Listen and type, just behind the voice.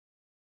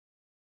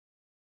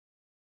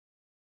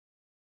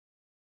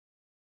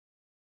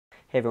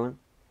Hey everyone,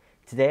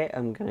 today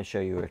I'm going to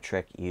show you a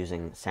trick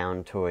using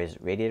SoundToys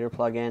Radiator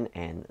plugin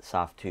and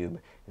Softube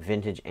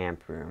Vintage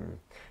Amp Room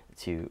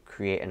to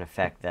create an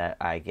effect that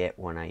I get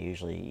when I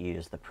usually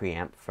use the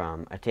preamp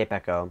from a tape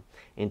echo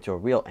into a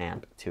real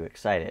amp to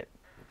excite it.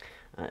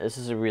 This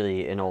is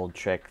an old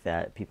trick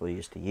that people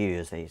used to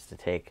use. They used to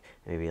take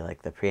maybe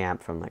like the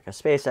preamp from like a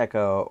space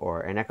echo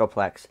or an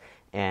Echoplex,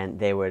 and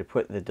they would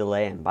put the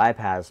delay in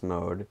bypass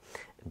mode,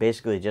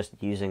 basically just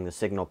using the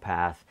signal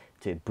path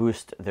to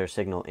boost their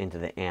signal into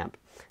the amp.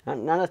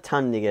 Not a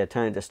ton to get a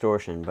ton of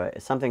distortion,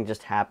 but something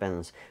just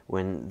happens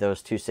when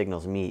those two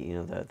signals meet. You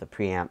know, the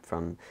preamp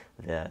from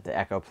the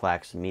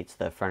Echoplex meets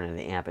the front of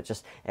the amp.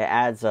 It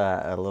adds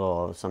a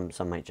little, some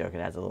might joke it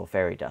adds a little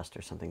fairy dust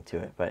or something to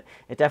it, but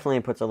it definitely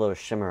puts a little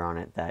shimmer on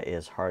it that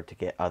is hard to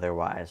get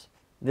otherwise.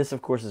 This,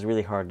 of course, is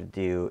really hard to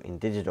do in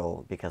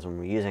digital because when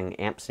we're using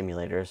amp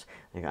simulators,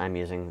 like I'm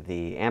using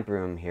the amp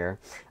room here,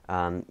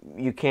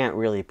 you can't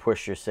really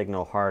push your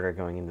signal harder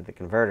going into the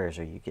converters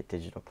or you get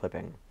digital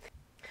clipping.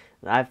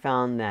 I've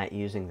found that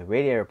using the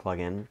Radiator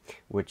plugin,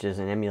 which is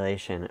an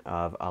emulation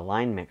of a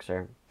line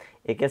mixer,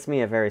 it gets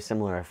me a very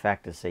similar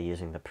effect as, say,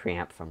 using the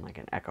preamp from like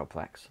an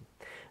Echoplex.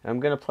 I'm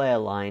going to play a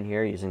line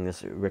here using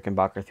this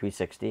Rickenbacker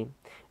 360,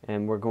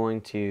 and we're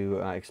going to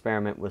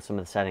experiment with some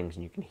of the settings,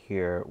 and you can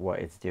hear what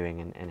it's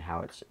doing and how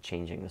it's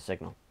changing the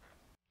signal.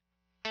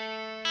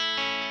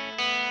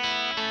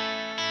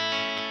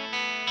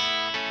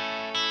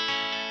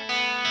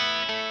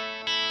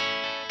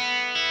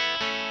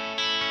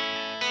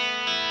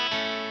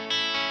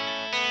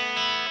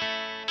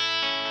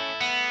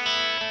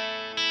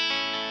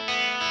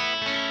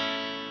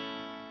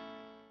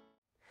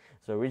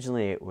 So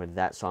originally, when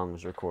that song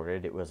was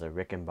recorded, it was a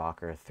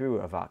Rickenbacker through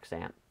a Vox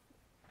amp,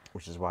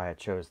 which is why I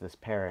chose this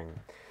pairing.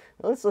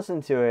 Let's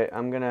listen to it.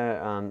 I'm going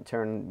to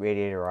turn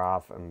Radiator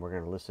off, and we're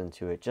going to listen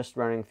to it just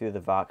running through the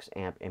Vox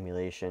amp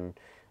emulation,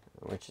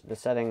 which the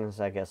settings,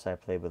 I guess I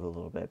played with a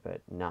little bit,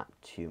 but not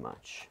too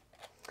much.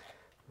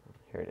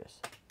 Here it is.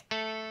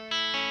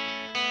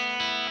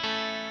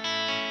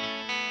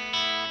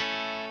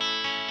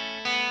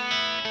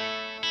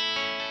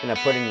 I'm going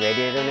to put in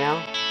Radiator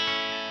now.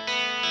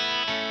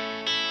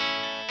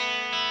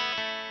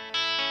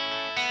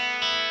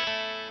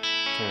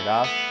 Turn it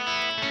off.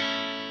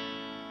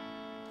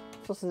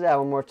 Let's listen to that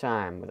one more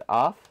time. With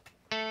off.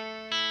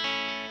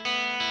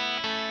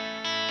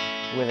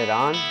 With it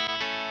on.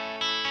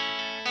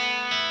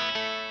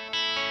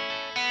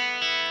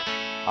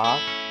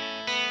 Off.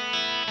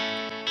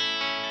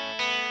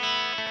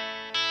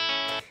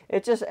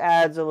 It just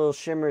adds a little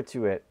shimmer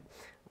to it.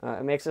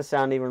 It makes it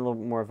sound even a little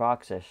more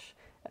Vox-ish.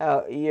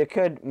 You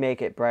could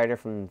make it brighter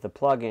from the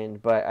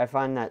plugin, but I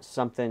find that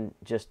something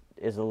just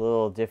is a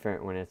little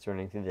different when it's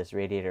running through this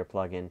Radiator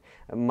plugin,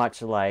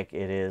 much like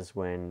it is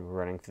when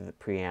running through the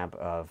preamp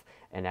of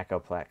an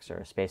Echoplex or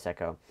a Space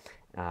Echo.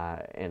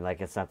 And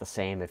like it's not the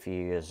same if you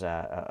use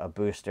a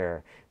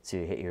booster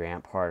to hit your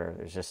amp harder.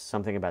 There's just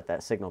something about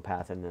that signal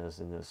path in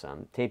those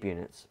tape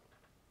units.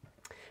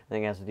 I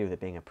think it has to do with it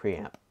being a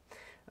preamp.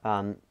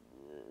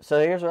 So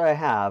here's what I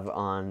have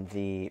on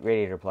the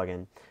Radiator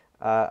plugin.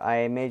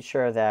 I made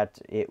sure that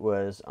it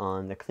was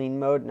on the clean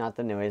mode, not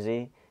the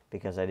noisy,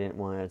 because I didn't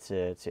want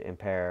it to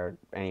impair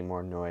any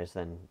more noise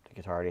than the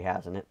guitar already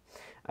has in it.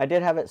 I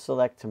did have it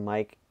select to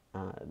mic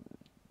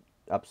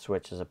up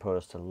switch as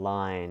opposed to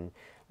line,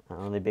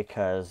 only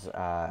because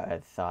I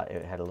thought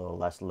it had a little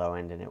less low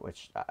end in it,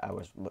 which I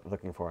was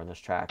looking for in this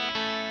track.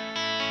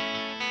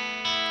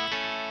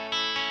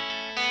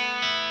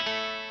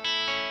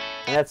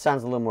 And that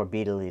sounds a little more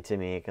beatly to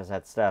me because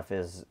that stuff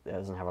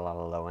doesn't have a lot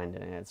of low end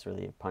in it. It's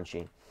really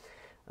punchy.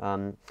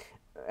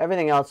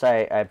 Everything else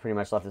I pretty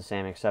much left the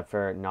same except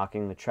for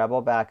knocking the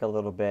treble back a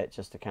little bit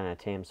just to kind of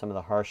tame some of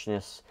the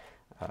harshness,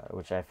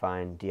 which I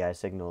find DI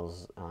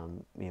signals,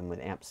 even with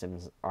amp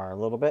sims, are a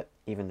little bit,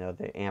 even though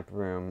the amp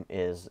room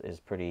is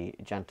pretty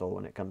gentle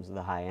when it comes to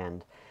the high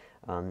end.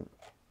 And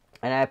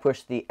I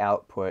pushed the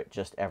output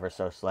just ever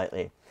so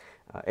slightly.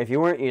 If you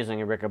weren't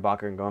using a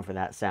Rickenbacker and going for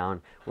that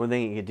sound, one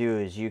thing you could do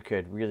is you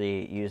could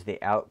really use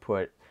the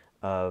output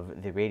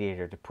of the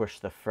Radiator to push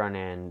the front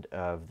end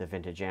of the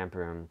Vintage Amp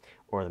Room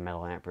or the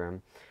Metal Amp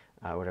Room,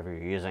 whatever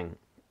you're using,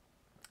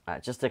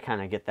 just to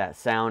kind of get that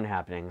sound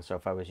happening. So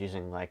if I was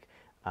using like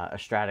a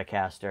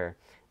Stratocaster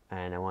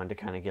and I wanted to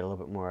kind of get a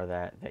little bit more of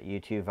that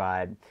U2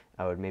 vibe,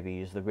 I would maybe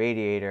use the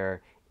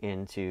Radiator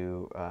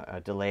into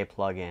a delay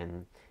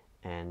plugin,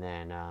 and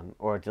then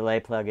or a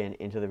delay plugin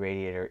into the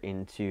Radiator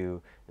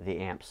into the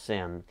amp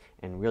sim,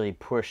 and really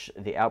push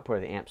the output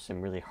of the amp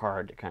sim really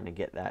hard to kind of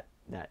get that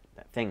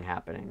thing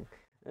happening.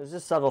 There's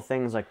just subtle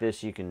things like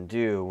this you can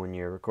do when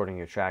you're recording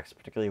your tracks,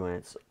 particularly when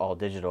it's all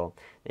digital,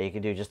 that you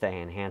can do just to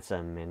enhance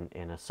them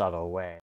in a subtle way.